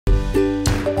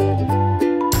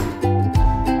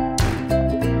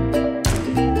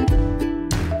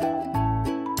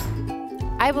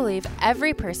believe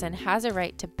every person has a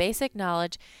right to basic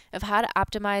knowledge of how to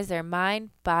optimize their mind,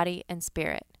 body, and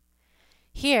spirit.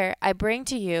 Here, I bring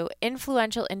to you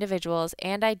influential individuals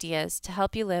and ideas to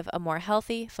help you live a more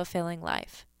healthy, fulfilling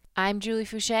life. I'm Julie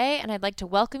Fouché, and I'd like to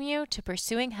welcome you to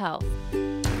Pursuing Health.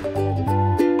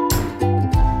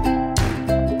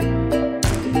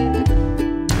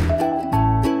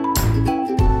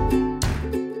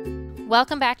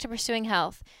 Welcome back to Pursuing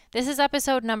Health. This is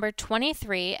episode number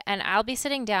 23, and I'll be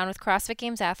sitting down with CrossFit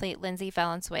Games athlete Lindsay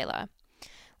Valenzuela.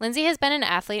 Lindsay has been an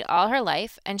athlete all her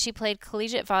life, and she played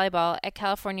collegiate volleyball at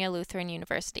California Lutheran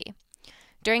University.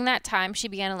 During that time, she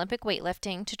began Olympic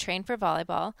weightlifting to train for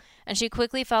volleyball, and she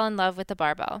quickly fell in love with the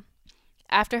barbell.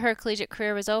 After her collegiate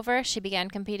career was over, she began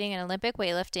competing in Olympic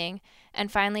weightlifting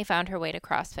and finally found her way to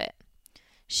CrossFit.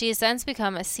 She has since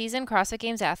become a seasoned CrossFit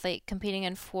Games athlete, competing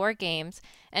in 4 games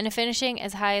and finishing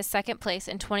as high as second place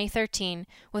in 2013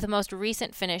 with a most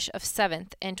recent finish of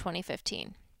 7th in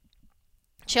 2015.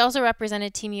 She also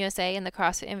represented Team USA in the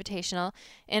CrossFit Invitational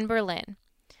in Berlin.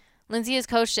 Lindsay has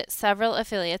coached at several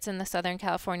affiliates in the Southern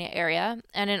California area,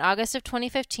 and in August of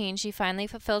 2015, she finally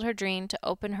fulfilled her dream to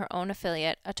open her own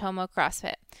affiliate, Atomo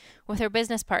CrossFit, with her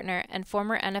business partner and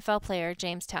former NFL player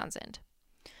James Townsend.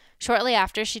 Shortly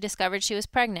after, she discovered she was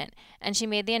pregnant, and she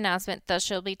made the announcement that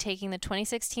she'll be taking the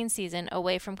 2016 season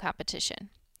away from competition.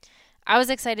 I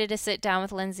was excited to sit down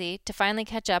with Lindsay to finally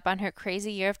catch up on her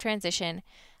crazy year of transition,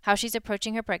 how she's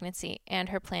approaching her pregnancy, and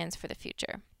her plans for the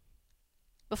future.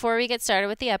 Before we get started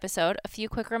with the episode, a few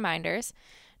quick reminders.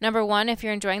 Number 1, if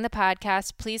you're enjoying the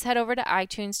podcast, please head over to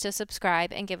iTunes to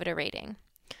subscribe and give it a rating.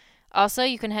 Also,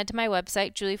 you can head to my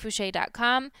website,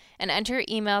 juliefouché.com, and enter your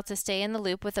email to stay in the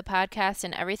loop with the podcast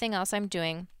and everything else I'm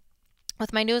doing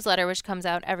with my newsletter, which comes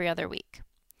out every other week.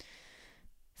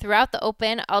 Throughout the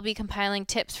Open, I'll be compiling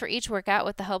tips for each workout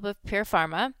with the help of Pure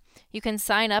Pharma. You can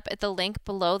sign up at the link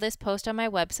below this post on my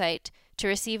website to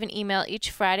receive an email each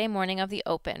Friday morning of the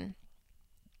Open.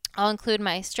 I'll include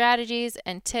my strategies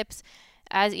and tips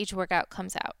as each workout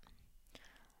comes out.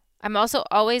 I'm also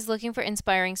always looking for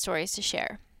inspiring stories to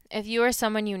share. If you or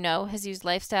someone you know has used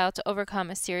lifestyle to overcome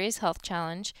a serious health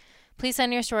challenge, please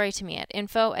send your story to me at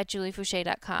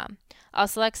info@juliefouché.com. I'll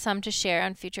select some to share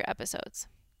on future episodes.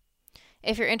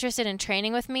 If you're interested in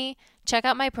training with me, check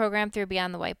out my program through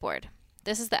Beyond the Whiteboard.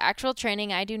 This is the actual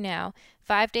training I do now,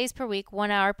 5 days per week,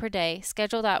 1 hour per day,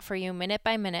 scheduled out for you minute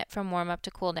by minute from warm-up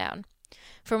to cool-down.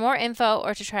 For more info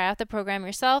or to try out the program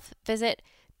yourself, visit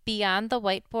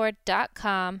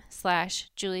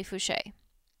beyondthewhiteboard.com/juliefouché.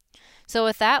 So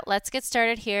with that, let's get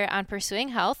started here on Pursuing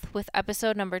Health with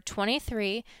episode number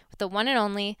 23 with the one and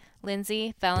only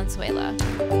Lindsay Valenzuela.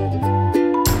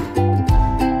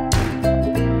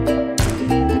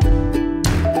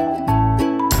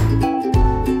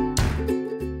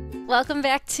 Welcome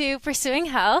back to Pursuing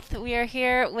Health. We are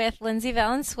here with Lindsay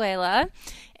Valenzuela.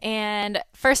 And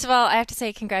first of all, I have to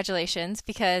say congratulations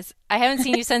because I haven't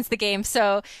seen you since the games.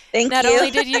 So not only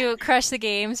did you crush the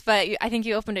games, but I think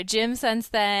you opened a gym since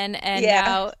then, and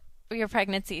now your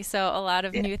pregnancy. So a lot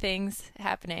of new things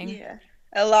happening. Yeah,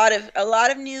 a lot of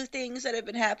new things that have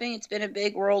been happening. It's been a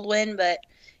big whirlwind, but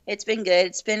it's been good.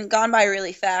 It's been gone by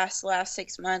really fast the last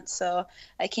 6 months. So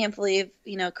I can't believe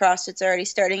CrossFit's already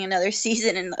starting another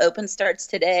season, and the Open starts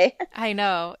today. I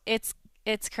know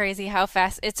It's crazy how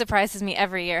fast, it surprises me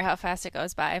every year how fast it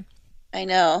goes by. I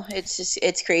know,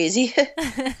 it's crazy.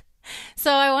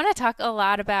 So I want to talk a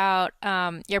lot about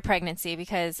your pregnancy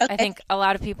because I think a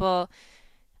lot of people,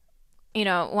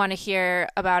 want to hear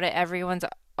about it. Everyone's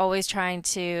always trying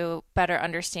to better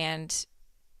understand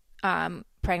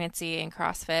pregnancy and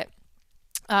CrossFit.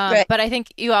 Right. But I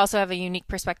think you also have a unique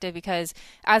perspective because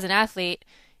as an athlete,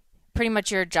 pretty much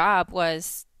your job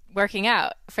was working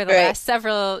out for the last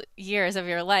several years of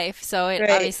your life. So it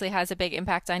obviously has a big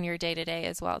impact on your day-to-day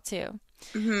as well, too.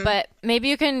 Mm-hmm. But maybe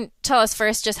you can tell us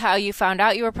first just how you found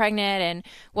out you were pregnant and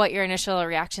what your initial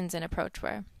reactions and approach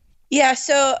were. Yeah,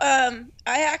 so I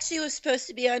actually was supposed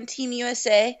to be on Team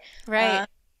USA. Right.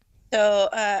 So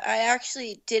I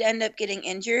actually did end up getting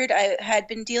injured. I had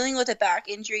been dealing with a back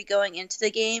injury going into the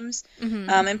games,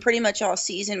 and pretty much all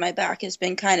season my back has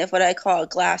been kind of what I call a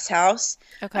glass house.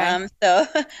 Okay. So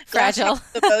fragile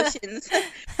emotions. So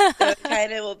it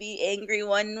kind of will be angry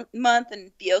one month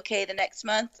and be okay the next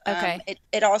month. Okay.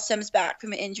 It all stems back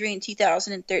from an injury in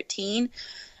 2013.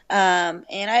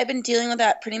 And I've been dealing with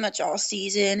that pretty much all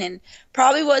season and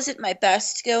probably wasn't my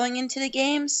best going into the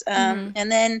games. And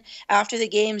then after the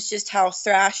games, just how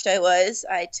thrashed I was,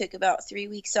 I took about 3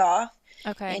 weeks off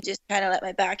and just kind of let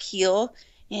my back heal.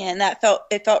 and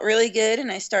it felt really good.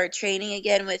 And I started training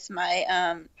again with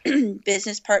my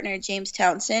business partner James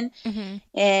Townsend, Mm-hmm.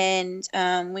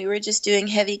 and we were just doing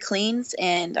heavy cleans,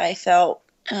 and I felt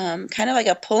kind of like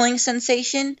a pulling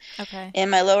sensation Okay. in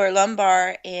my lower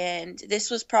lumbar, and this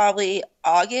was probably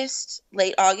August,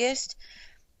 late August.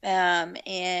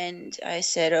 And I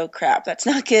said, "Oh crap, that's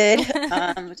not good."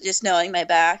 Just knowing my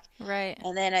back. Right.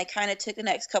 And then I kind of took the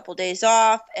next couple days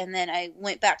off, and then I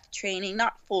went back to training,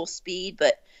 not full speed,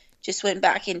 but just went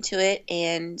back into it.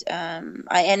 And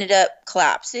I ended up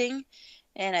collapsing,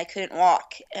 and I couldn't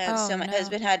walk. And Oh so my no.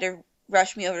 husband had to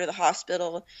rush me over to the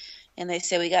hospital, and they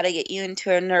said we got to get you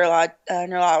into a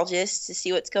neurologist to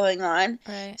see what's going on.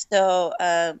 Right. So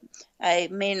I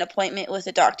made an appointment with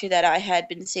a doctor that I had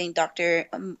been seeing, Dr.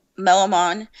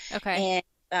 Melamon, Okay.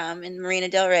 and in Marina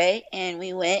Del Rey, and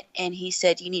we went, and he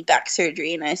said, "You need back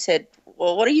surgery." And I said,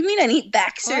 "Well, what do you mean I need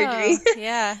back surgery?" Whoa.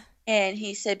 Yeah. And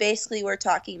he said, "Basically, we're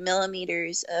talking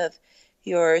millimeters of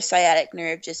your sciatic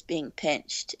nerve just being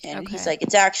pinched." And he's Okay. like,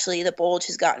 "It's actually, the bulge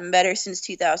has gotten better since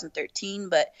 2013,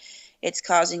 but it's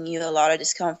causing you a lot of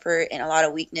discomfort and a lot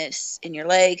of weakness in your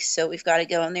legs. So we've got to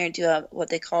go in there and do what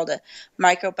they called a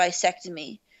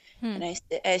microbisectomy." Hmm. And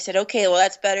I said, "Okay, well,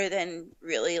 that's better than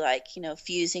really, like,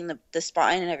 fusing the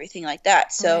spine and everything like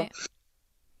that." So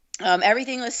Right.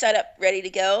 everything was set up, ready to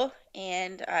go.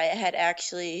 And I had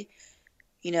actually,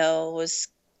 was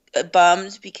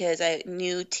bummed because I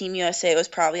knew Team USA was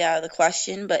probably out of the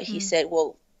question. But he Hmm. said,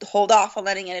 "Well, hold off on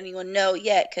letting anyone know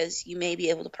yet because you may be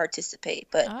able to participate.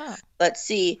 But Oh. let's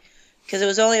see." Because it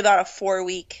was only about a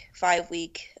 5-week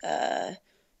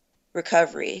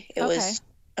recovery. It Okay. was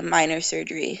a minor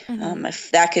surgery. Mm-hmm.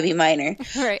 If that could be minor.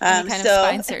 Right. Any kind of So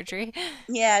spine surgery.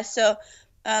 yeah, so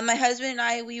my husband and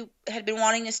I, we had been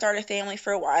wanting to start a family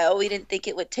for a while. We didn't think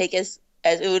it would take as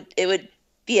it would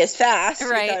be as fast. We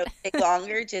thought Right. it would take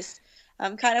longer. Just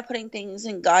kind of putting things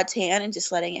in God's hand and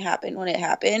just letting it happen when it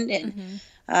happened. And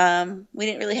Mm-hmm. we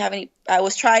didn't really have any. I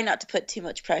was trying not to put too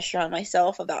much pressure on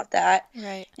myself about that.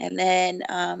 Right. And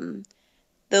then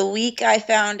the week I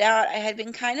found out, I had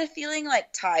been kind of feeling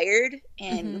like tired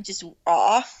Mm-hmm. and just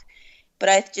off, but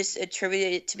I just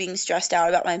attributed it to being stressed out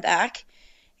about my back.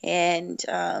 And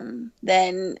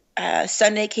then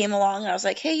Sunday came along, and I was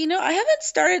like, "Hey, I haven't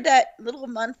started that little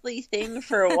monthly thing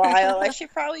for a while. I should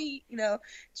probably,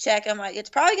 check." I'm like, "It's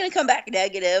probably going to come back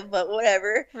negative, but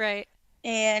whatever." Right.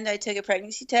 And I took a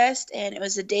pregnancy test, and it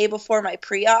was the day before my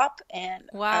pre-op, and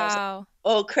I was like, Wow.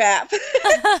 "Oh crap."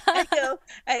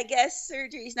 I guess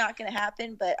surgery's not going to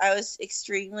happen, but I was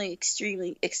extremely,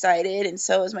 extremely excited, and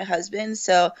so was my husband.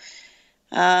 So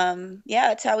yeah,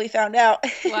 that's how we found out.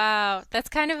 Wow. That's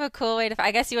kind of a cool way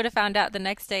I guess you would have found out the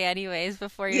next day anyways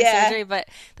before your Yeah. surgery, but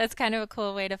that's kind of a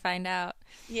cool way to find out.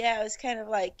 Yeah, it was kind of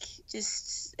like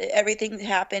just everything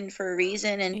happened for a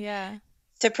reason. And Yeah.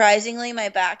 surprisingly, my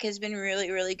back has been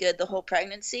really, really good the whole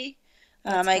pregnancy.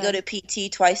 That's I go to good. PT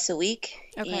twice a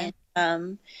week, Okay.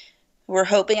 and we're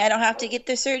hoping I don't have to get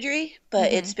the surgery,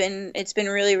 but Mm-hmm. it's been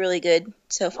really, really good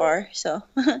so far. So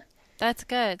That's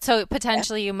good. So yeah.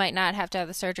 potentially you might not have to have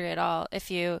the surgery at all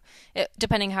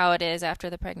depending how it is after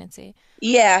the pregnancy.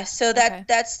 Yeah, so Okay.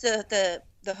 that's the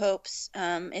hopes.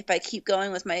 If I keep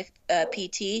going with my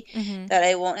PT, Mm-hmm. that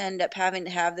I won't end up having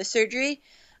to have the surgery.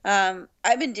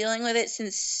 I've been dealing with it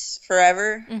since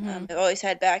forever. Mm-hmm. I've always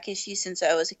had back issues since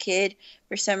I was a kid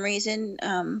for some reason.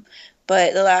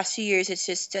 But the last few years, it's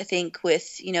just, I think,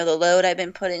 with the load I've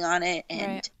been putting on it,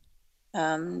 Right.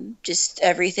 and just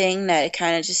everything, that it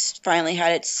kind of just finally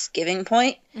had its giving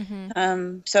point.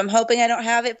 Mm-hmm. So I'm hoping I don't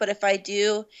have it, but if I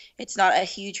do, it's not a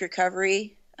huge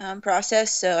recovery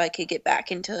process, so I could get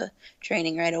back into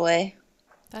training right away.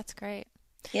 That's great.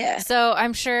 Yeah. So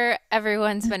I'm sure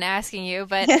everyone's been asking you,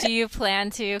 but do you plan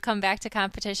to come back to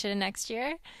competition next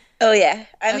year? Oh yeah.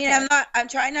 I mean, Okay. I'm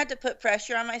trying not to put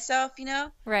pressure on myself.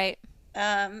 Right.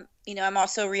 I'm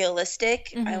also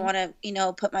realistic. I Mm-hmm. want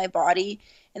to, put my body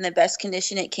in the best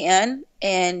condition it can.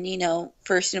 And,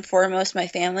 first and foremost, my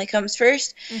family comes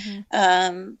first.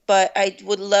 Mm-hmm. But I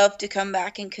would love to come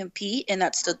back and compete, and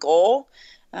that's the goal.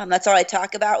 That's all I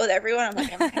talk about with everyone. I'm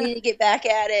like, I'm ready to get back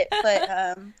at it. But,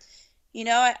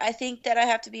 I think that I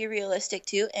have to be realistic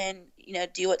too, and,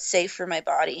 do what's safe for my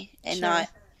body, Sure.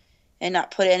 and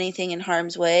not put anything in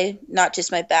harm's way, not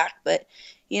just my back, but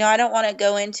I don't want to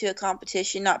go into a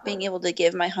competition not being able to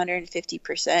give my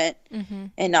 150% Mm-hmm.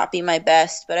 and not be my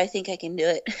best, but I think I can do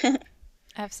it.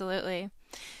 Absolutely.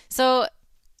 So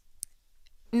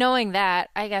knowing that,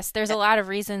 I guess there's a lot of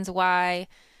reasons why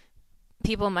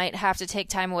people might have to take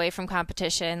time away from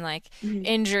competition, like Mhm.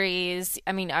 injuries.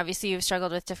 I mean, obviously you've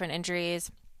struggled with different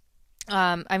injuries.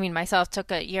 I mean, myself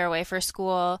took a year away for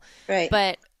school, Right.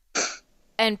 but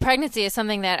and pregnancy is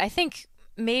something that I think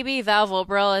maybe Val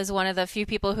Volbril is one of the few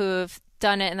people who've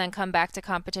done it and then come back to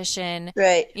competition,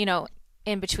 Right. you know,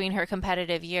 in between her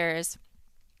competitive years.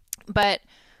 But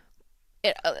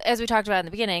it, as we talked about in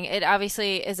the beginning, it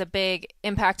obviously is a big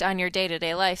impact on your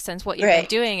day-to-day life since what you've been Right.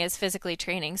 doing is physically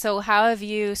training. So how have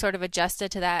you sort of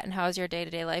adjusted to that and how has your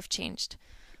day-to-day life changed?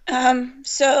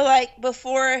 So like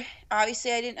before,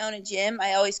 obviously I didn't own a gym.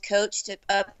 I always coached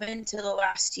up until the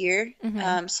last year.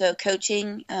 Mm-hmm. So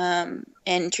coaching,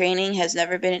 and training has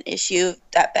never been an issue,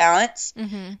 that balance.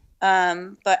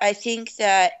 Mm-hmm. But I think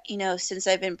that, since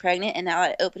I've been pregnant and now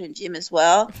I open a gym as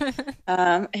well,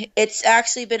 it's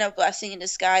actually been a blessing in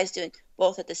disguise doing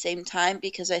both at the same time,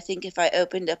 because I think if I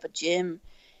opened up a gym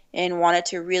and wanted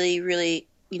to really, really,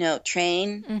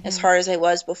 train as Mm-hmm. hard as I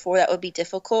was before, that would be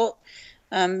difficult.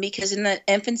 Because in the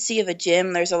infancy of a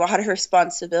gym, there's a lot of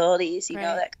responsibilities, Right.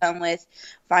 that come with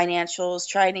financials,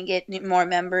 trying to get more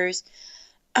members.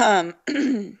 Um,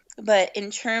 but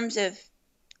in terms of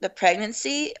the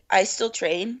pregnancy, I still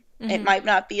train. It Mm-hmm. might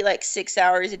not be like 6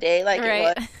 hours a day like it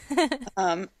Right. was.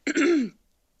 Um,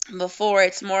 Before,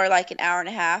 it's more like an hour and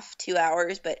a half, 2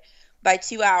 hours. But by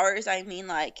 2 hours, I mean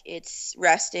like it's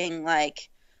resting like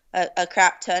a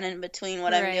crap ton in between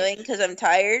what I'm Right. doing because I'm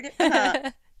tired.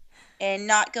 And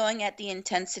not going at the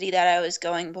intensity that I was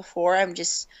going before.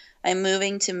 I'm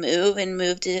moving to move and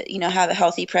move to, have a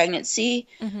healthy pregnancy.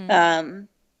 Mm-hmm. Um,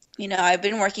 I've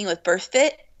been working with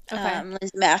BirthFit. Okay.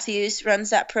 Liz Matthews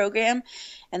runs that program.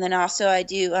 And then also I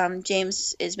do,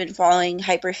 James has been following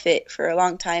Hyperfit for a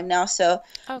long time now. So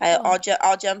Oh, cool.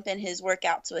 I'll jump in his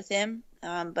workouts with him,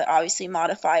 but obviously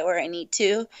modify where I need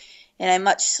to. And I'm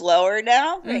much slower right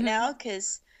Mm-hmm. now,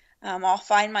 because I'll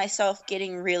find myself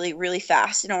getting really, really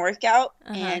fast in a workout,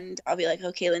 Uh-huh. and I'll be like,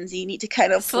 okay, Lindsay, you need to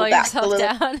kind of Slow pull back a yourself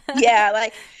little. down. Yeah,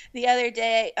 like the other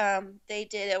day, they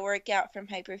did a workout from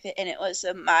Hyperfit, and it was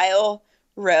a mile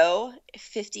row,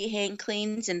 50 hang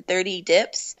cleans, and 30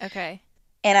 dips. Okay.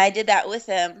 And I did that with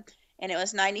them, and it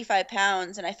was 95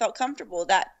 pounds, and I felt comfortable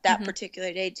that Mm-hmm.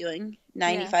 particular day doing Yeah.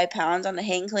 95 pounds on the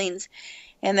hang cleans.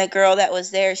 And the girl that was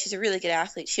there, she's a really good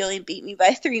athlete. She only beat me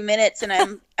by 3 minutes, and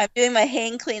I'm doing my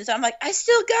hang clean, so I'm like, I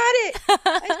still got it.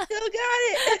 I still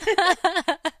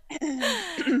got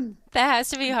it. That has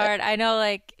to be But, hard. I know,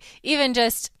 like, even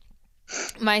just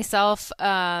myself,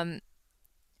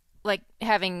 like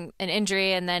having an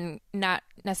injury and then not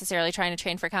necessarily trying to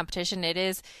train for competition,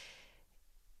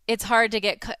 it's hard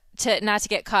to to not to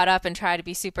get caught up and try to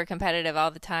be super competitive all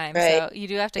the time. right, So you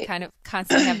do have to kind of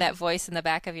constantly have that voice in the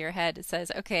back of your head that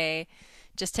says, "Okay,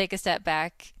 just take a step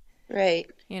back." right,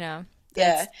 You know,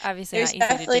 yeah. that's obviously There's not easy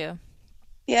to definitely, do.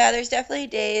 yeah, there's definitely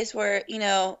days where,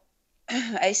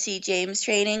 I see James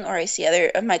training, or I see other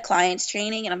of my clients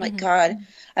training, and I'm like, Hmm. God,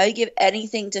 I would give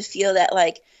anything to feel that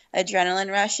like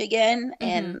adrenaline rush again, Hmm.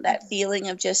 and that feeling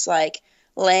of just like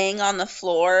laying on the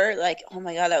floor, like, oh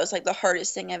my God, that was like the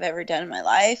hardest thing I've ever done in my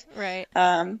life. Right.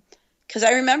 Because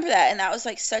I remember that, and that was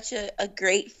like such a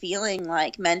great feeling,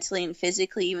 like mentally and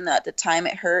physically, even though at the time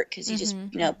it hurt because you just,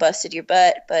 Hmm. busted your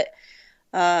butt. But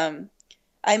um,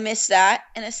 I miss that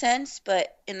in a sense.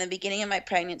 But in the beginning of my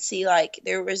pregnancy, like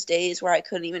there was days where I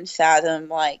couldn't even fathom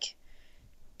like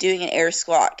doing an air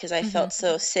squat because I Hmm. felt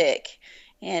so sick.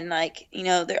 And like,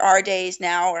 there are days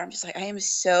now where I'm just like, I am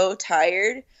so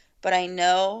tired, but I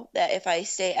know that if I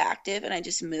stay active and I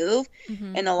just move,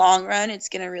 Hmm. in the long run, it's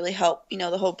going to really help,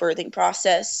 the whole birthing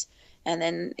process, and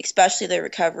then especially the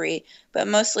recovery, but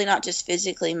mostly not just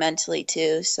physically, mentally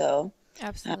too. So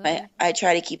Absolutely. I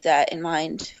try to keep that in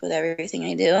mind with everything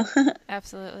I do.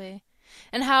 Absolutely.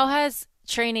 And how has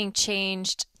training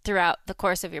changed throughout the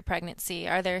course of your pregnancy?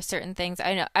 Are there certain things?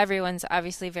 I know everyone's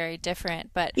obviously very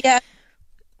different, but Yeah.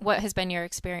 what has been your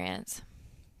experience?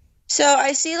 So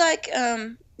I see like,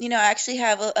 I actually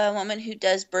have a woman who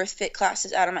does birth fit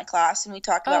classes out of my class, and we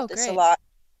talk Oh, about this a great. lot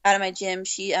out of my gym.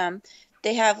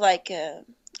 They have like,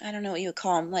 I don't know what you would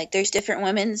call them. Like there's different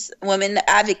women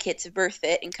advocates of birth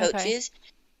fit and Okay. coaches.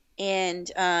 And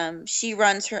she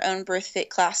runs her own birth fit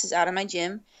classes out of my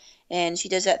gym, and she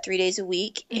does that 3 days a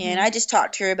week. And Hmm. I just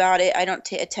talked to her about it. I don't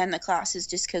attend the classes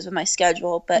just because of my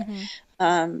schedule, but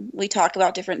Hmm. we talk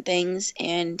about different things,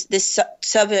 and this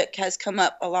subject has come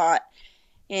up a lot.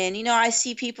 And I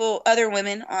see people, other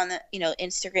women on the,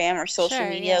 Instagram or social Sure,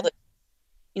 media,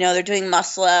 yeah. they're doing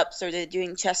muscle ups, or they're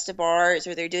doing chest to bars,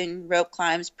 or they're doing rope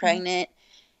climbs Hmm. pregnant.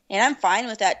 And I'm fine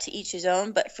with that, to each his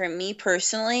own. But for me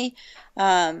personally,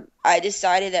 I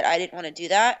decided that I didn't want to do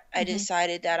that. I Hmm.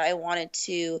 decided that I wanted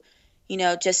to,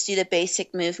 just do the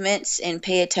basic movements and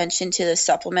pay attention to the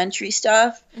supplementary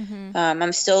stuff. Mm-hmm.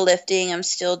 I'm still lifting. I'm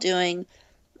still doing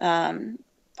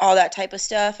all that type of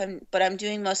stuff. But I'm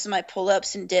doing most of my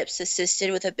pull-ups and dips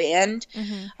assisted with a band.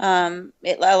 Mm-hmm.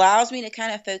 It allows me to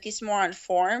kind of focus more on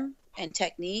form and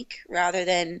technique rather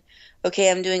than,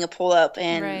 okay, I'm doing a pull-up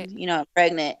and, Right. I'm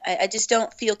pregnant. I just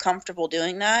don't feel comfortable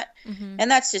doing that. Mm-hmm. And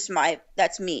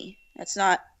that's me. That's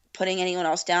not putting anyone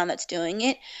else down that's doing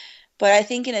it. But I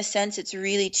think in a sense it's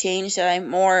really changed that I'm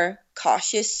more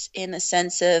cautious in the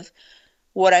sense of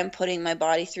what I'm putting my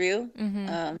body through.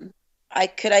 Mm-hmm.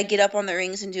 I get up on the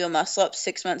rings and do a muscle up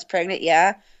 6 months pregnant?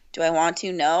 Yeah. Do I want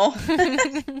to? No.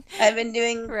 I've been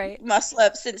doing Right. muscle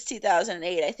ups since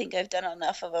 2008. I think I've done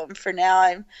enough of them for now.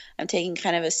 I'm taking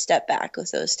kind of a step back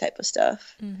with those type of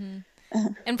stuff. Mm-hmm.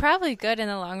 And probably good in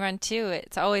the long run too.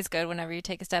 It's always good whenever you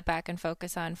take a step back and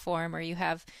focus on form, or you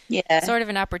have Yeah. sort of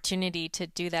an opportunity to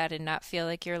do that and not feel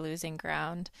like you're losing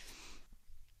ground.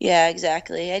 Yeah,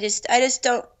 exactly. I just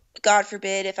don't, God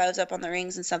forbid, if I was up on the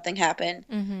rings and something happened,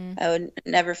 Mm-hmm. I would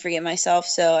never forget myself.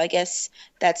 So I guess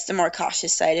that's the more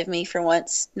cautious side of me for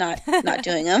once, not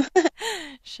doing them.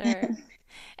 Sure.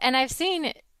 And I've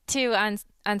seen too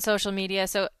on social media.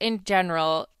 So in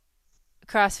general,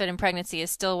 CrossFit and pregnancy is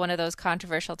still one of those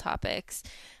controversial topics.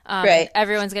 And Right.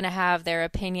 everyone's going to have their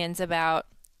opinions about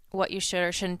what you should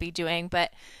or shouldn't be doing.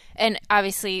 And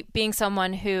obviously, being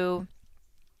someone who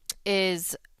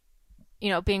is,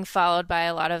 being followed by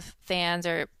a lot of fans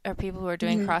or people who are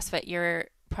doing Mhm. CrossFit, you're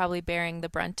probably bearing the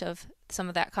brunt of some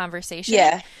of that conversation.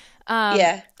 Yeah.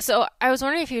 Yeah. So I was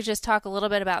wondering if you could just talk a little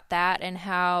bit about that and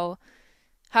how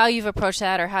you've approached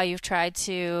that, or how you've tried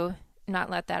to not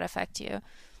let that affect you.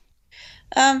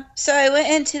 So I went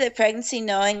into the pregnancy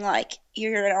knowing like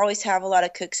you're gonna always have a lot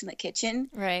of cooks in the kitchen,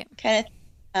 Right. kind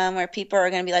of, where people are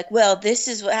gonna be like, well, this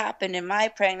is what happened in my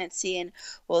pregnancy, and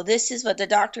well, this is what the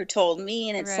doctor told me,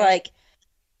 and it's Right. like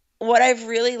what I've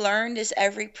really learned is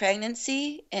every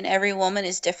pregnancy and every woman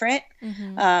is different.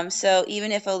 Mm-hmm. So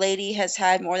even if a lady has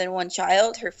had more than one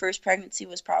child, her first pregnancy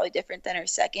was probably different than her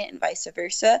second, and vice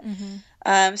versa.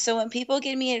 Mm-hmm. So when people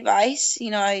give me advice,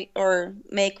 or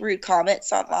make rude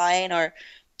comments online or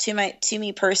to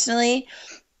me personally,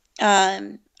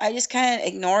 I just kind of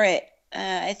ignore it.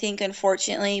 I think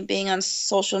unfortunately, being on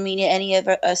social media, any of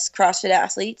us CrossFit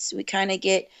athletes, we kind of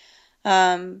get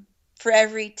for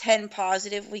every 10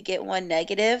 positive, we get one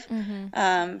negative.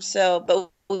 Mm-hmm.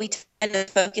 But we tend to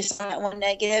focus on that one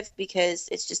negative because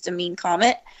it's just a mean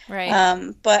comment.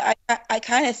 Right. But I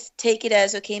kind of take it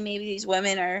as, okay, maybe these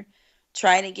women are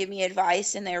trying to give me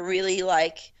advice and they're really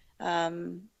like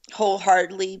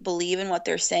wholeheartedly believe in what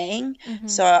they're saying. Mm-hmm.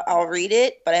 So I'll read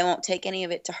it, but I won't take any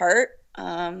of it to heart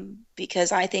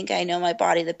because I think I know my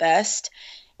body the best.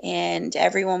 And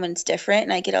every woman's different.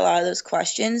 And I get a lot of those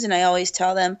questions. And I always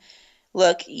tell them,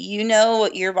 look, you know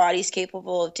what your body's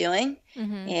capable of doing,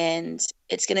 Mm-hmm. and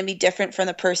it's going to be different from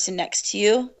the person next to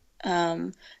you.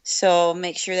 So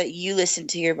make sure that you listen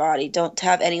to your body. Don't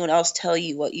have anyone else tell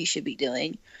you what you should be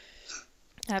doing.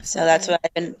 So that's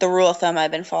Absolutely. the rule of thumb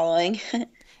I've been following. And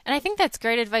I think that's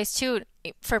great advice too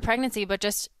for pregnancy, but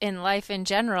just in life in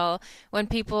general. When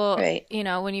people, Right.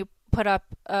 when you put up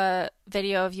a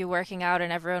video of you working out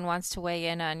and everyone wants to weigh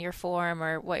in on your form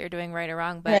or what you're doing right or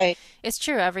wrong, but Right. it's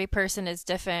true. Every person is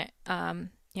different,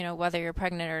 whether you're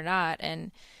pregnant or not.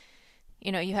 And,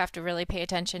 you have to really pay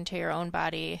attention to your own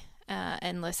body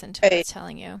and listen to what Right. it's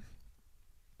telling you.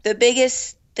 The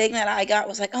biggest thing that I got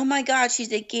was like, oh my God,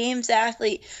 she's a games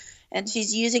athlete and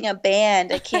she's using a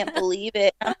band. I can't believe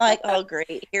it. I'm like, oh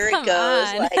great, here it Come goes.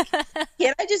 on. Like,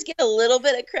 can I just get a little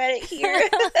bit of credit here?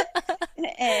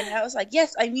 And I was like,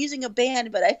 yes, I'm using a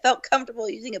band, but I felt comfortable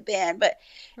using a band. But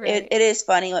Right. it is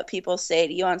funny what people say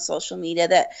to you on social media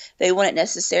that they wouldn't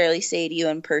necessarily say to you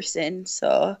in person.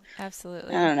 So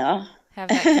Absolutely. I don't know. Have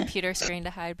that computer screen to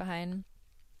hide behind.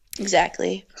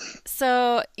 Exactly.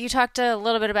 So you talked a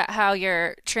little bit about how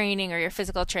your training or your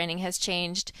physical training has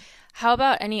changed. How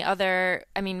about any other,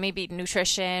 maybe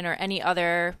nutrition or any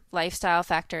other lifestyle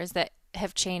factors that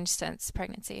have changed since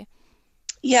pregnancy?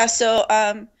 Yeah, so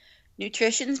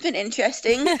nutrition's been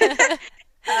interesting.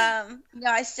 I'm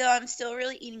still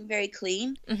really eating very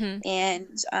clean Mm-hmm.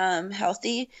 and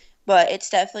healthy, but it's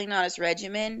definitely not as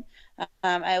regimen.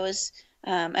 I was,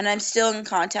 and I'm still in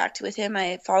contact with him.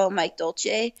 I follow Mike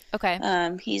Dolce.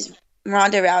 Okay. He's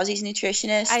Ronda Rousey's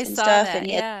nutritionist I and saw stuff, that.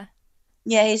 and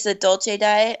Yeah. he's a Dolce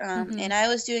diet. Mm-hmm. And I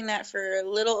was doing that for a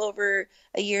little over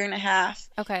a year and a half,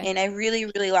 Okay. and I really,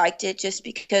 really liked it just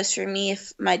because for me,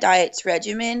 if my diet's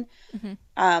regimen,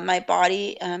 Mm-hmm. my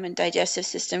body and digestive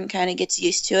system kind of gets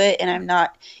used to it, and I'm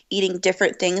not eating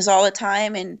different things all the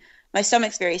time and my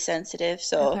stomach's very sensitive,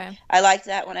 so Okay. I liked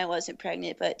that when I wasn't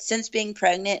pregnant. But since being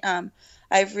pregnant,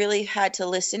 I've really had to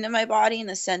listen to my body in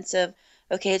the sense of,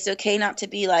 okay, it's okay not to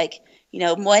be like,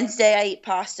 Wednesday I eat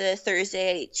pasta,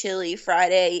 Thursday I eat chili,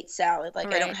 Friday I eat salad.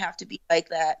 Like I don't Right. have to be like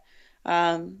that.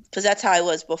 Because that's how I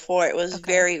was before. It was Okay.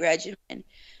 very regimented.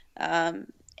 Um,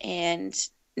 and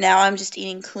now I'm just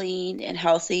eating clean and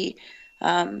healthy.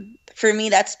 For me,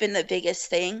 that's been the biggest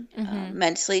thing Mhm.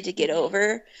 mentally to get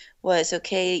over was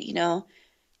okay,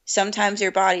 sometimes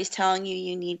your body's telling you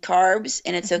you need carbs,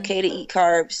 and it's Mhm. okay to eat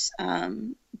carbs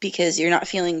because you're not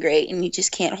feeling great and you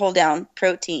just can't hold down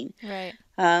protein. Right.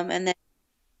 And then,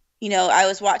 I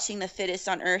was watching The Fittest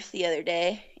on Earth the other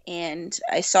day, and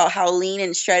I saw how lean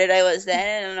and shredded I was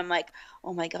then, and I'm like,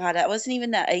 oh my God, that wasn't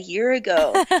even that a year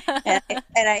ago. And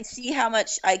I see how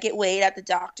much I get weighed at the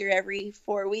doctor every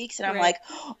 4 weeks, and I'm Right.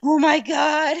 like, oh my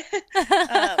God.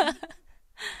 um,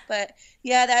 but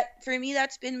yeah, that for me,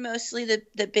 that's been mostly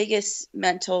the biggest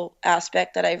mental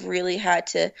aspect that I've really had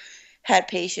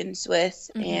patience with,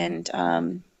 Mhm.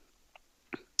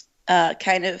 and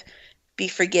kind of be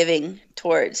forgiving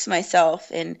towards myself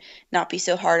and not be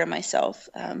so hard on myself,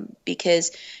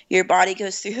 because your body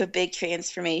goes through a big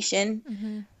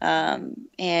transformation, Mhm.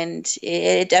 and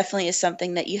it definitely is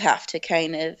something that you have to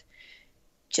kind of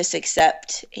just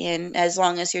accept. And as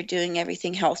long as you're doing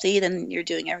everything healthy, then you're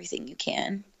doing everything you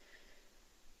can.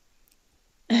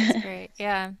 That's great.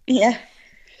 Yeah. Yeah.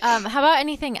 How about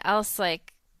anything else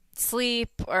like sleep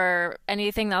or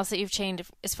anything else that you've changed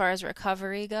as far as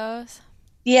recovery goes?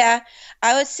 Yeah,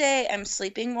 I would say I'm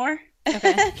sleeping more.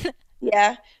 Okay.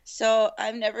 Yeah, so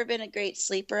I've never been a great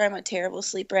sleeper. I'm a terrible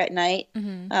sleeper at night.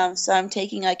 Mhm. So I'm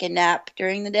taking like a nap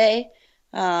during the day.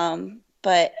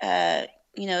 But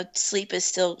sleep is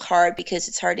still hard because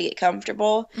it's hard to get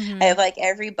comfortable. I Mhm. have like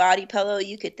every body pillow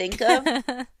you could think of.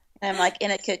 I'm like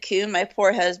in a cocoon. My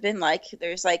poor husband, like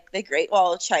there's like the Great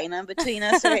Wall of China between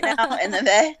us right now in the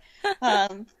bed.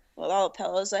 With all the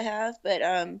pillows I have. But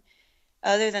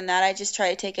other than that, I just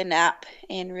try to take a nap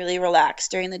and really relax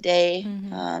during the day.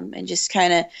 Mhm. And just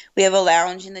kind of, we have a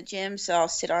lounge in the gym, so I'll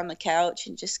sit on the couch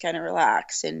and just kind of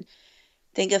relax and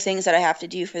think of things that I have to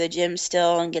do for the gym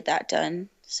still and get that done.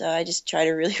 So I just try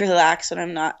to really relax when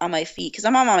I'm not on my feet because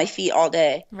I'm on my feet all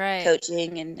day Right.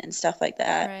 coaching and stuff like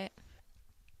that. Right.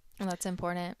 Well, that's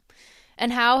important.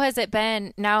 And how has it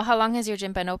been now? How long has your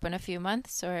gym been open? A few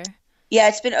months or Yeah,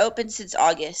 it's been open since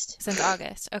August. since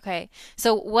August? Okay.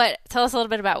 So tell us a little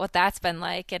bit about what that's been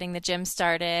like, getting the gym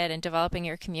started and developing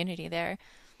your community there.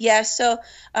 Yeah, so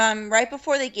right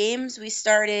before the games, we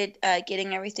started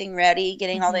getting everything ready,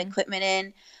 getting all the Mhm.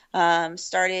 equipment in,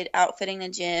 started outfitting the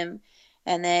gym.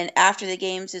 And then after the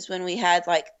games is when we had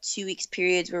like 2 weeks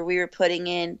periods where we were putting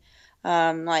in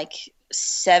like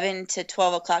 7 to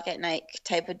 12 o'clock at night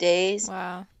type of days,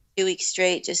 Wow. 2 weeks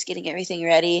straight, just getting everything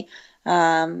ready.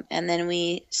 And then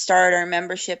we started our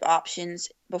membership options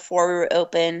before we were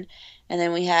open. And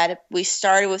then we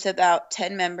started with about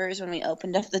 10 members when we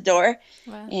opened up the door.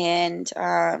 Wow. And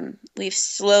we've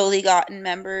slowly gotten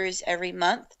members every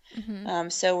month.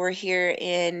 Mhm. So we're here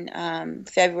in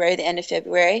February, the end of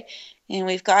February, and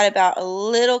we've got about a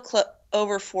little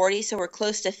over 40, so we're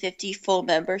close to 50 full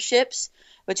memberships,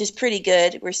 which is pretty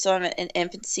good. We're still in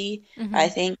infancy, I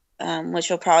Mhm. think, which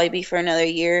will probably be for another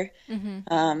year,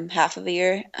 Mhm. half of a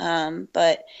year.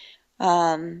 But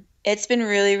it's been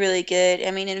really, really good.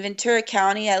 I mean, in Ventura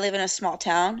County, I live in a small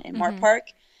town in Moore Mhm.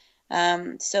 Park.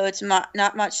 So it's not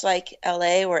much like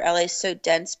LA, where LA is so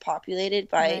dense populated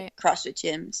by Right. CrossFit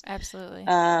gyms. Absolutely.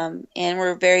 And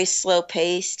we're very slow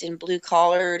paced and blue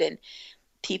collared, and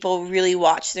people really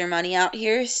watch their money out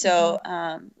here. So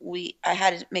Mhm. I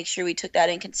had to make sure we took that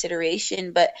in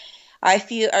consideration. But I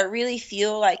really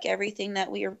feel like everything that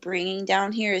we are bringing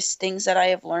down here is things that I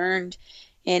have learned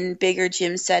in bigger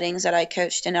gym settings that I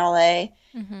coached in LA.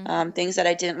 Mhm. Things that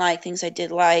I didn't like, things I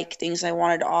did like, things I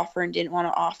wanted to offer and didn't want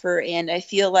to offer. And I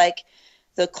feel like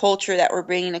the culture that we're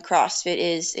bringing to CrossFit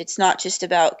it's not just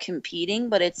about competing,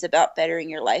 but it's about bettering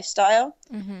your lifestyle.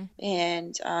 Mhm.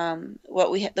 And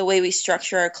the way we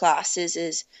structure our classes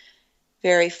is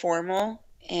very formal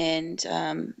and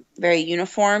very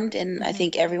uniformed, and I Mhm.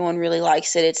 think everyone really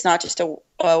likes it. It's not just a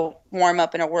warm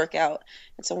up and a workout.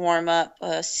 It's a warm up,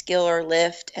 a skill or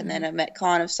lift, and then Mhm. a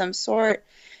metcon of some sort.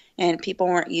 And people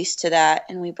weren't used to that,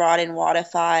 and we brought in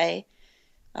Wodify.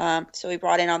 So we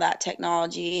brought in all that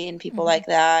technology and people Mhm. like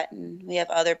that, and we have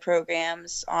other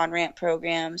programs, on ramp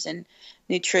programs, and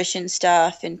nutrition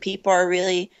stuff, and people are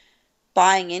really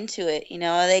buying into it.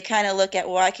 They kind of look at,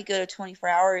 well, I could go to 24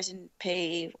 hours and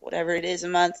pay whatever it is a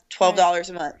month, Right. $12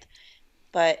 a month.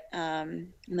 But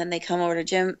and then they come over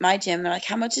to my gym, and they're like,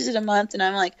 "How much is it a month?" And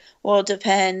I'm like, "Well, it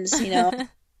depends, you know."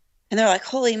 And they're like,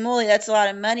 "Holy moly, that's a lot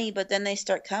of money!" But then they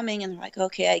start coming, and they're like,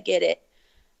 "Okay, I get it."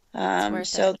 It's worth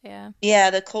So it. Yeah. yeah,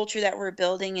 the culture that we're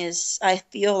building is, I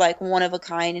feel like, one of a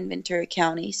kind in Ventura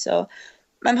County. So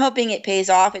I'm hoping it pays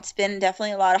off. It's been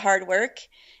definitely a lot of hard work,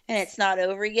 and it's not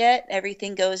over yet.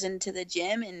 Everything goes into the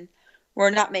gym, and we're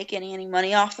not making any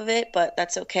money off of it, but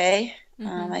that's okay.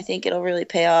 I think it'll really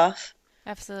pay off.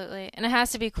 Absolutely. And it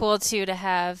has to be cool too to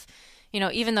have,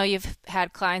 even though you've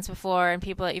had clients before and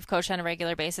people that you've coached on a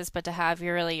regular basis, but to have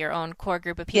your own core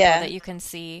group of people Yeah. that you can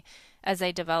see as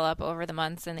they develop over the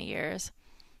months and the years.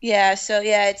 Yeah, so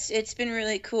yeah, it's been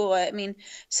really cool. I mean,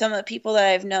 some of the people that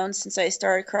I've known since I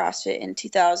started CrossFit in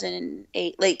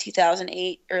 2008, late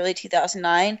 2008, early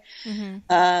 2009,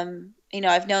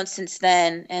 I've known since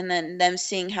then, and then them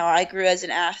seeing how I grew as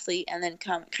an athlete, and then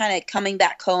kind of coming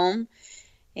back home,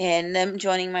 and them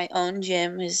joining my own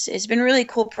gym is it's been a really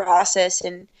cool process,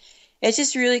 and it's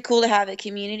just really cool to have a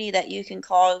community that you can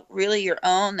call really your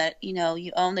own. That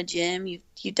you own the gym,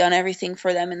 you've done everything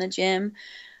for them in the gym.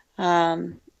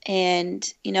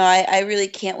 And I really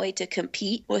can't wait to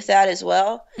compete with that as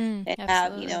well, and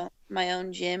have Absolutely. my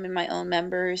own gym and my own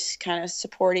members kind of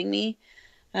supporting me.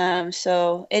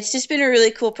 So it's just been a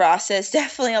really cool process.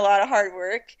 Definitely a lot of hard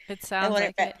work. It sounds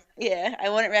like it. Yeah, I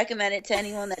wouldn't recommend it to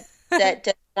anyone that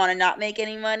doesn't want to not make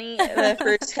any money the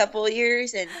first couple of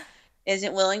years, and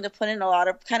isn't willing to put in a lot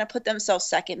of, kind of put themselves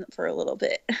second for a little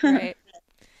bit. Right.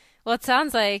 Well, it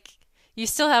sounds like you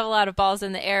still have a lot of balls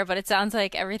in the air, but it sounds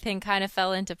like everything kind of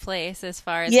fell into place as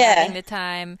far as having Yeah. the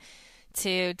time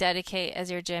to dedicate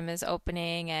as your gym is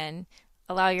opening and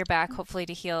allow your back hopefully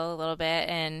to heal a little bit.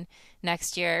 And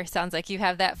next year sounds like you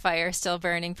have that fire still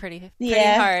burning pretty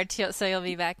Yeah. hard, so you'll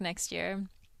be back next year.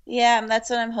 Yeah, that's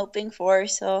what I'm hoping for.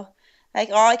 So, like,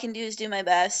 all I can do is do my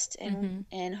best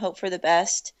and hope for the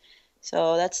best.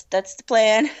 So that's the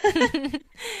plan.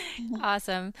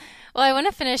 Awesome. Well, I want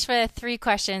to finish with three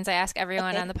questions I ask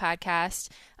everyone Okay. on the podcast.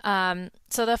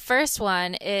 So the first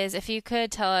one is if you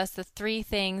could tell us the three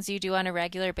things you do on a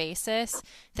regular basis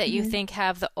that you Mhm. think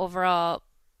have the overall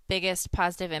biggest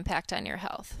positive impact on your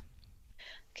health.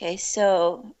 Okay,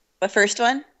 so the first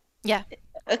one. Yeah,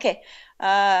 Okay,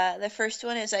 the first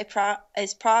one is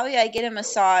probably I get a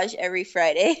massage every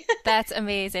Friday. that's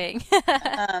amazing.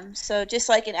 So just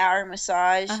like an hour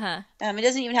massage. Uh-huh. It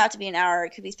doesn't even have to be an hour.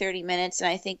 It could be 30 minutes, and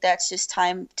I think that's just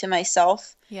time to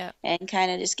myself, Yeah. and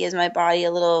kind of just gives my body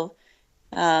a little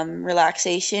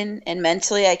relaxation, and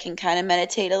mentally I can kind of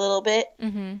meditate a little bit,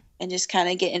 Mm-hmm. and just kind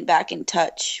of getting back in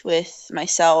touch with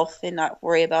myself and not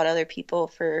worry about other people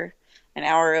for an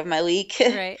hour of my week.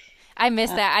 Right. I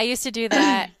miss that. I used to do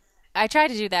that. I tried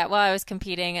to do that while I was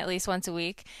competing at least once a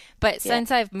week. But Yeah,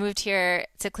 since I've moved here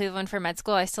to Cleveland for med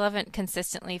school, I still haven't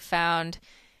consistently found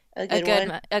a good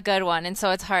one. a good one. And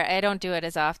so it's hard. I don't do it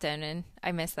as often and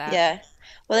I miss that. Yeah.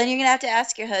 Well, then you're gonna have to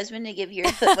ask your husband to give you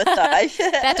a foot massage.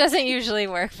 That doesn't usually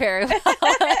work very well.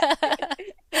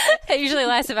 It usually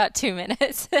lasts about 2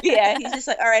 minutes. Yeah, he's just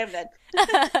like, all right, I'm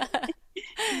done.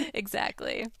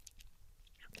 Exactly.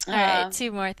 All right, Um,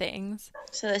 two more things.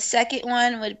 so the second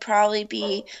one would probably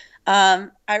be, I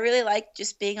really like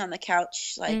just being on the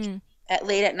couch, like Mm, at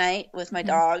late at night with my hmm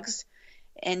dogs,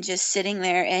 and just sitting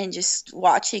there and just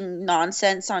watching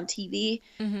nonsense on TV,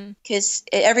 hmm because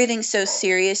everything's so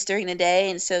serious during the day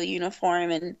and so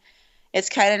uniform, and it's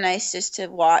kind of nice just to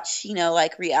watch,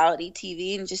 like reality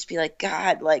TV, and just be like,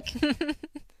 God, like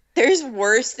there's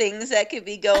worse things that could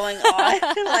be going on.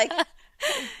 Like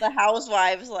the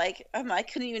housewives, like I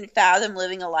couldn't even fathom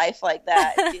living a life like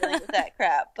that and dealing with that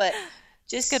crap. But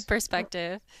It's good just,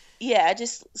 perspective. yeah,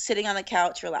 just sitting on the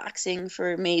couch relaxing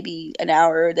for maybe an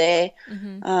hour a day.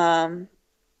 Hmm Um,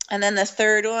 and then the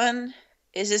third one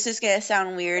is, this is gonna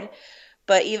sound weird,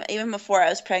 but even before I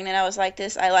was pregnant, I was like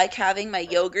this. I like having my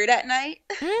yogurt at night.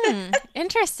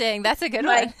 Interesting. That's a good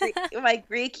my one. my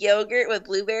Greek yogurt with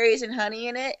blueberries and honey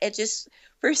in it. It just,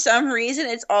 for some reason,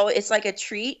 it's like a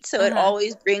treat, so it Uh-huh.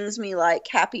 always brings me like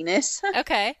happiness.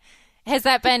 Okay. Has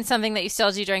that been something that you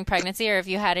still do during pregnancy, or have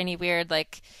you had any weird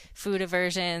like food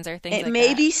aversions or things It like may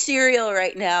that? be cereal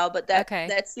right now, but Okay.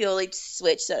 that's the only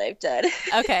switch that I've done.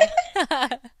 Okay.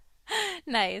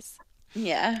 Nice.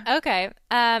 Yeah. Okay.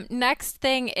 Next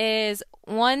thing is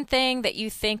one thing that you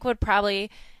think would probably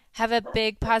have a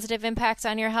big positive impact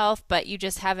on your health, but you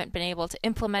just haven't been able to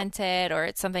implement it, or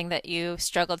it's something that you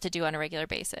struggled to do on a regular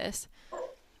basis.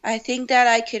 I think that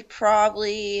I could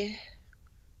probably.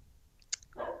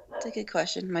 It's a good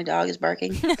question. My dog is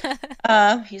barking.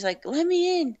 He's like, "Let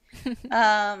me in."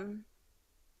 Um,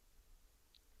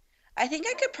 I think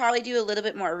I could probably do a little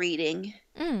bit more reading.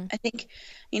 I think,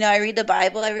 I read the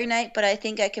Bible every night, but I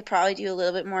think I could probably do a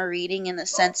little bit more reading in the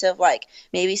sense of like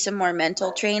maybe some more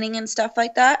mental training and stuff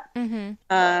like that.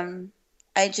 Mm-hmm.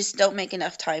 I just don't make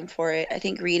enough time for it. I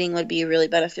think reading would be really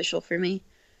beneficial for me.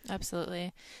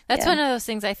 Absolutely. That's Yeah. one of those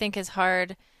things I think is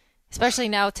hard, especially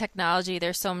now with technology.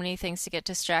 There's so many things to get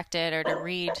distracted or to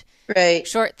read Right.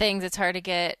 short things. It's hard to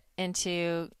get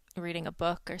into reading a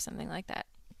book or something like that.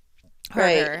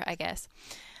 Right. Harder, I guess.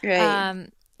 Right.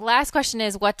 Last question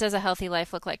is, what does a healthy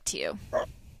life look like to you?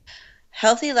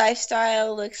 Healthy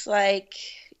lifestyle looks like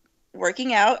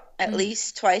working out at Mm-hmm.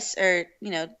 least twice or,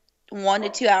 1 to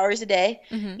 2 hours a day,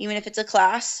 Mm-hmm. even if it's a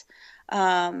class.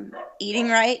 Eating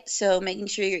right, so making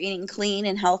sure you're eating clean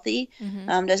and healthy.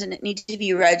 Mm-hmm. Doesn't need to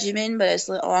be regimen, but as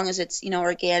long as it's,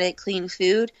 organic, clean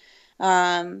food.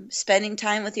 Spending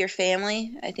time with your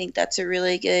family. I think that's a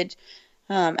really good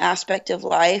aspect of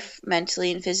life,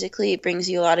 mentally and physically. It brings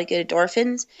you a lot of good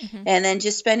endorphins. Mm-hmm. And then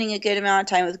just spending a good amount of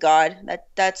time with God.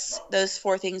 That's those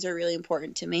four things are really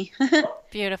important to me.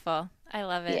 Beautiful. I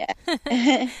love it.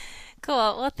 Yeah. Cool.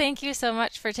 Well, thank you so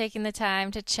much for taking the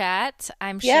time to chat.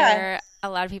 I'm Yeah. sure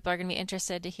a lot of people are going to be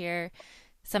interested to hear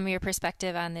some of your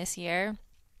perspective on this year.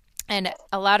 And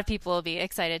a lot of people will be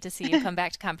excited to see you come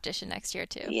back to competition next year,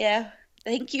 too. Yeah.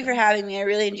 Thank you for having me. I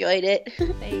really enjoyed it.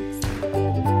 Thanks.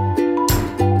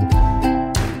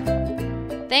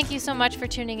 Thank you so much for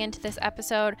tuning into this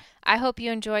episode. I hope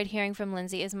you enjoyed hearing from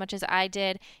Lindsay as much as I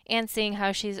did and seeing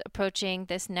how she's approaching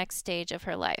this next stage of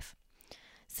her life.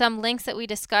 Some links that we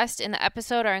discussed in the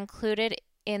episode are included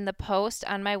in the post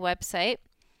on my website,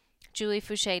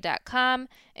 juliefouché.com,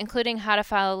 including how to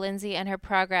follow Lindsay and her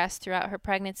progress throughout her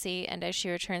pregnancy and as she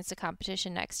returns to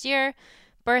competition next year,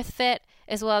 BirthFit,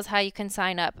 as well as how you can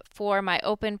sign up for my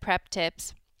open prep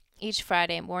tips each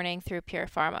Friday morning through Pure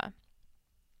Pharma.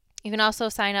 You can also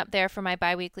sign up there for my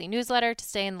bi-weekly newsletter to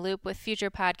stay in the loop with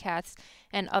future podcasts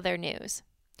and other news.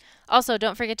 Also,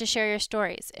 don't forget to share your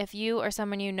stories. If you or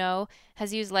someone you know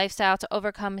has used lifestyle to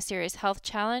overcome a serious health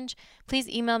challenge, please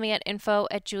email me at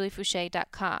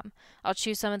info@juliefouché.com. I'll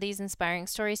choose some of these inspiring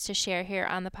stories to share here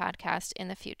on the podcast in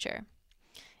the future.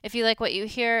 If you like what you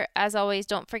hear, as always,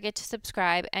 don't forget to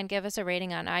subscribe and give us a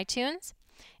rating on iTunes.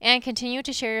 And continue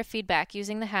to share your feedback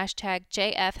using the hashtag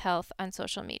JFHealth on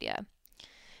social media.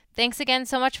 Thanks again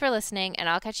so much for listening, and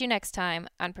I'll catch you next time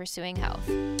on Pursuing Health.